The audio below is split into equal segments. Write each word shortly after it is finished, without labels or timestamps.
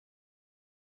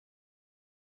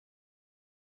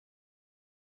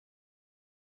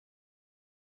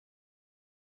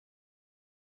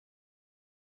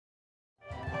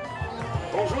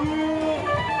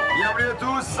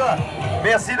tous.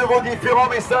 Merci de vos différents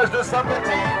messages de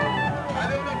sympathie.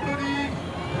 Allez, on applaudit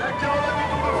la Caroline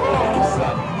de France.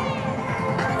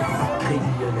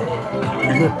 Crédit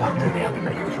Lyonnais, le partenaire du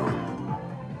maillot jaune.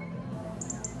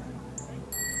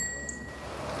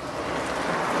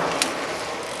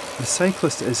 The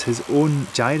cyclist is his own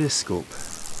gyroscope.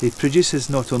 He produces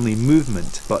not only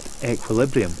movement but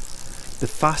equilibrium. The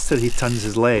faster he turns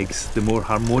his legs, the more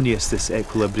harmonious this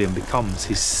equilibrium becomes.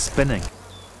 He's spinning.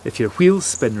 If your wheels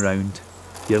spin round,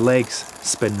 your legs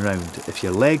spin round. If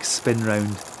your legs spin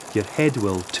round, your head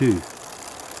will too.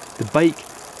 The bike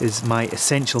is my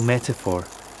essential metaphor,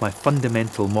 my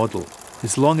fundamental model.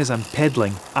 As long as I'm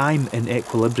pedalling, I'm in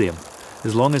equilibrium.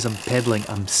 As long as I'm pedalling,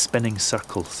 I'm spinning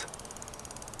circles.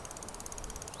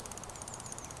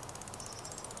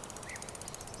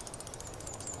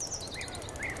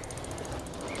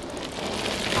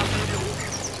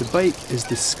 The bike is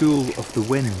the school of the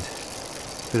wind.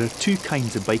 There are two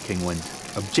kinds of biking wind,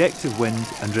 objective wind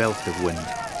and relative wind.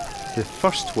 The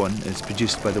first one is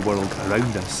produced by the world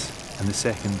around us, and the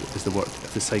second is the work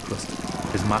of the cyclist,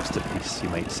 his masterpiece, you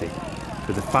might say.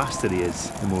 For the faster he is,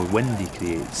 the more wind he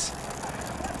creates.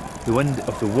 The wind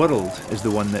of the world is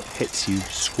the one that hits you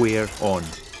square on.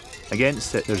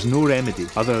 Against it, there's no remedy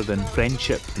other than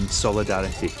friendship and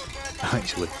solidarity.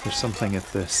 Actually, there's something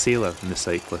of the sailor in the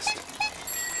cyclist.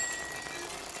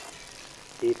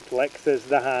 He flexes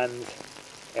the hands,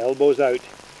 elbows out.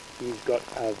 He's got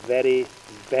a very,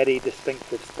 very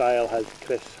distinctive style, has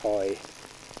Chris Hoy.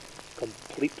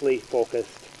 Completely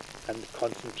focused and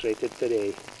concentrated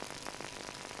today.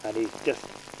 And he's just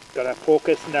got a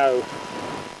focus now.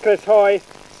 Chris Hoy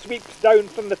sweeps down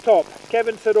from the top.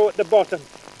 Kevin Serrault at the bottom.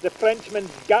 The Frenchman's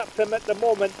gapped him at the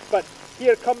moment, but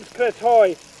here comes Chris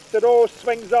Hoy. Serrault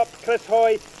swings up. Chris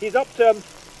Hoy, he's up to him.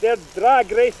 They're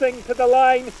drag racing to the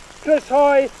line. Chris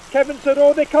Hoy, Kevin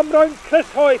Serrault, they come round. Chris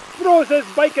Hoy throws his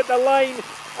bike at the line,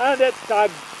 and it's a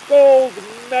gold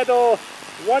medal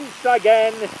once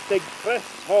again to Chris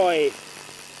Hoy.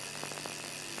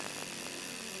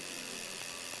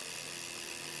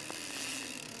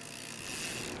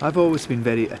 I've always been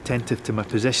very attentive to my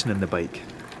position in the bike.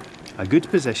 A good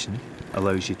position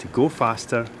allows you to go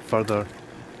faster, further,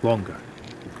 longer.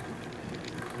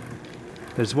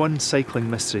 There's one cycling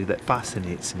mystery that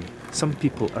fascinates me. Some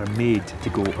people are made to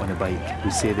go on a bike who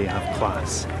say they have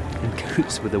class, in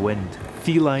cahoots with the wind,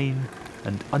 feline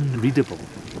and unreadable.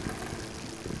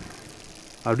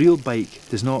 A real bike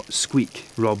does not squeak,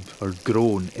 rub or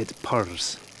groan, it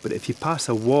purrs. But if you pass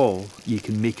a wall, you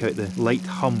can make out the light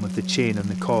hum of the chain on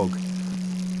the cog.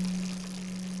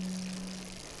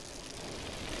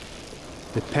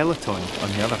 The peloton,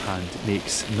 on the other hand,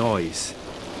 makes noise.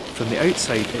 From the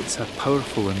outside, it's a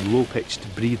powerful and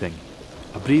low-pitched breathing,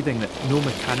 a breathing that no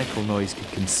mechanical noise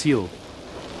could conceal.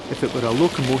 If it were a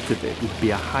locomotive, it would be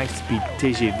a high-speed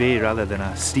TGV rather than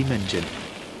a steam engine.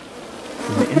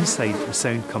 From the inside, the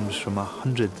sound comes from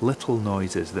 100 little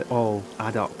noises that all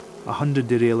add up. 100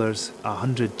 derailleurs,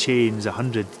 100 chains,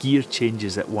 100 gear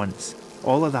changes at once.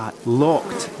 All of that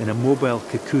locked in a mobile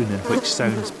cocoon in which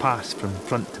sounds pass from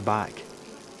front to back.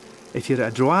 If you're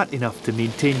adroit enough to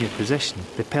maintain your position,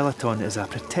 the peloton is a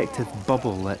protective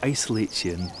bubble that isolates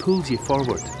you and pulls you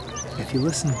forward. If you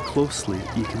listen closely,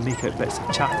 you can make out bits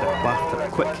of chatter,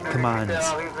 laughter, quick commands.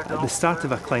 At the start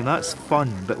of a climb, that's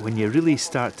fun, but when you really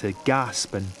start to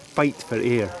gasp and fight for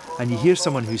air, and you hear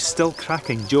someone who's still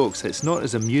cracking jokes, it's not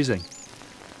as amusing.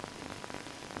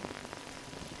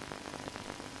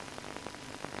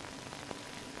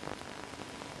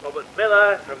 Robert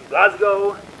Millar from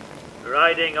Glasgow,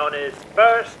 riding on his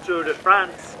first Tour de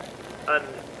France, and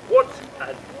what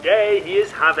a day he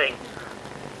is having.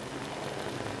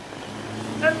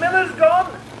 And Millar's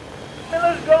gone!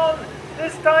 Millar's gone!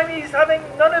 This time he's having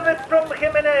none of it from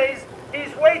Jimenez.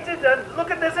 He's waited, and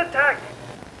look at this attack.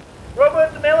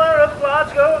 Robert Millar of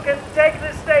Glasgow can take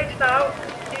the stage now.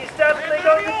 He's definitely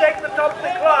going to take the top of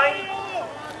the climb.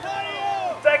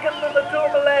 Second in the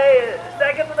Tourmalet,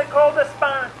 second in the Col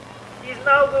d'Espagne. He's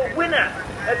now the winner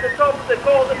at the top of the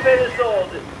Col de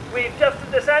Peyresourde. We've just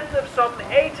a descent of some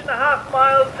 8.5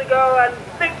 miles to go, and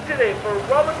victory for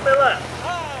Robert Millar.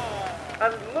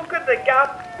 And look at the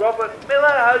gap Robert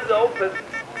Millar has opened.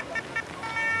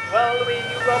 Well, we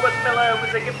knew Robert Millar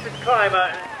was a gifted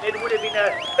climber. It would have been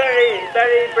a very,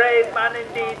 very brave man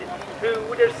indeed who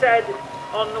would have said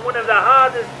on one of the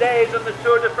hardest days on the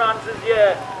Tour de France this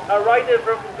year, a rider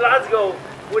from Glasgow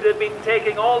would have been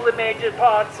taking all the major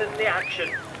parts in the action.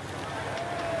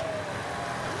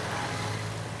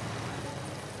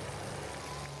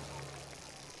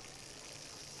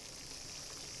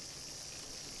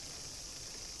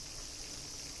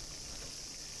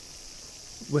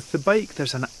 With the bike,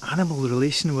 there's an animal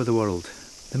relation with the world.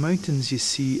 The mountains you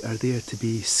see are there to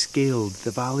be scaled.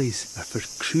 The valleys are for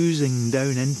cruising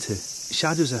down into.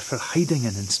 Shadows are for hiding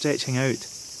in and stretching out.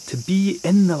 To be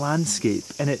in the landscape,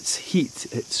 in its heat,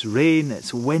 its rain,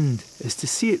 its wind, is to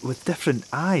see it with different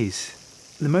eyes.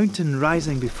 The mountain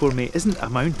rising before me isn't a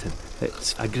mountain.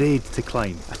 It's a grade to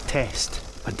climb, a test,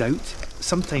 a doubt,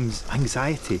 sometimes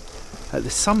anxiety. At the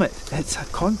summit, it's a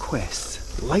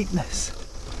conquest, lightness.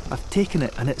 I've taken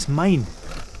it and it's mine.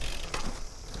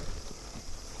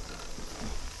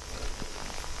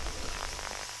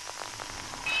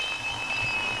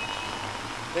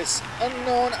 This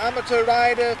unknown amateur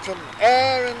rider from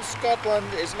Ayr in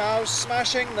Scotland is now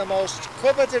smashing the most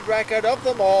coveted record of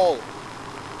them all.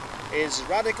 His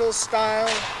radical style,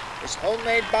 his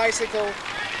homemade bicycle,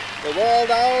 the world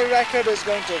hour record is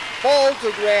going to fall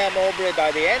to Graham Obree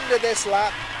by the end of this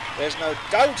lap. There's no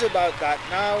doubt about that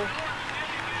now.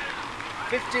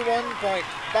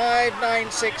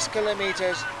 51.596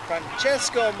 kilometres.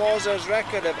 Francesco Moser's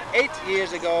record of 8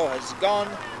 years ago has gone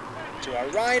to a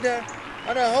rider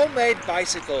on a homemade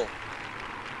bicycle.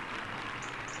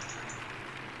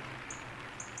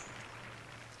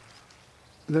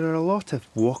 There are a lot of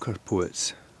walker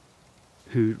poets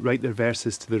who write their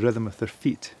verses to the rhythm of their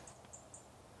feet.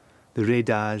 The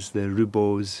Redas, the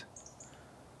Roubaud's.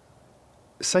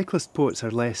 Cyclist poets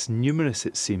are less numerous,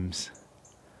 it seems,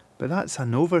 but that's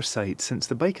an oversight since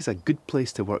the bike is a good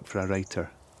place to work for a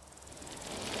writer.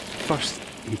 First,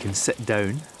 he can sit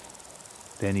down,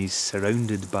 then he's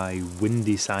surrounded by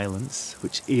windy silence,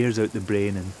 which airs out the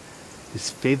brain and is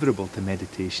favourable to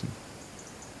meditation.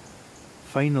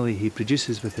 Finally, he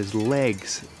produces with his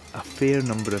legs a fair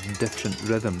number of different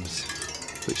rhythms,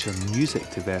 which are music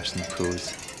to verse and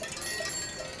prose.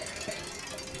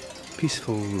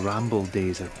 Peaceful ramble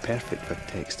days are perfect for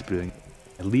text brewing.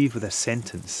 I leave with a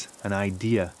sentence, an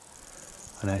idea,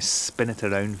 and I spin it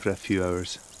around for a few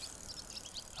hours.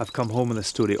 I've come home with a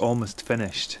story almost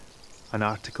finished, an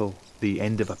article, the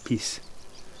end of a piece.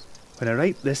 When I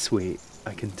write this way,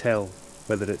 I can tell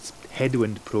whether it's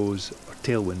headwind prose or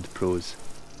tailwind prose.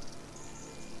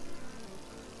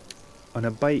 On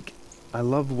a bike, I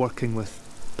love working with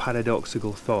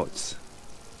paradoxical thoughts,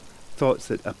 thoughts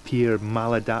that appear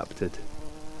maladapted.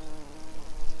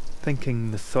 Thinking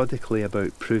methodically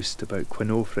about Proust, about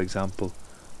Quinault for example,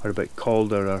 or about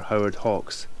Calder or Howard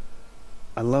Hawks.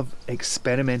 I love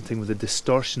experimenting with the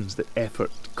distortions that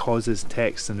effort causes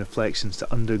texts and reflections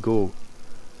to undergo,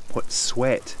 what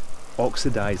sweat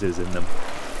oxidises in them,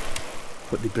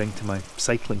 what they bring to my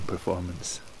cycling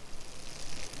performance.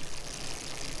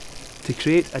 To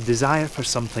create a desire for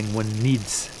something one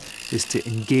needs is to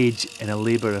engage in a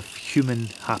labour of human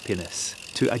happiness.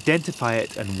 To identify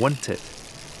it and want it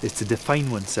is to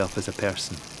define oneself as a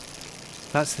person.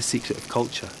 That's the secret of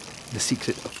culture, the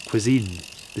secret of cuisine,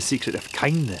 the secret of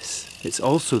kindness. It's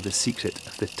also the secret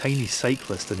of the tiny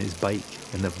cyclist on his bike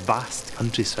in the vast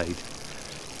countryside,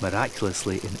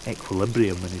 miraculously in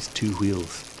equilibrium on his two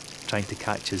wheels, trying to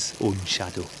catch his own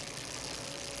shadow.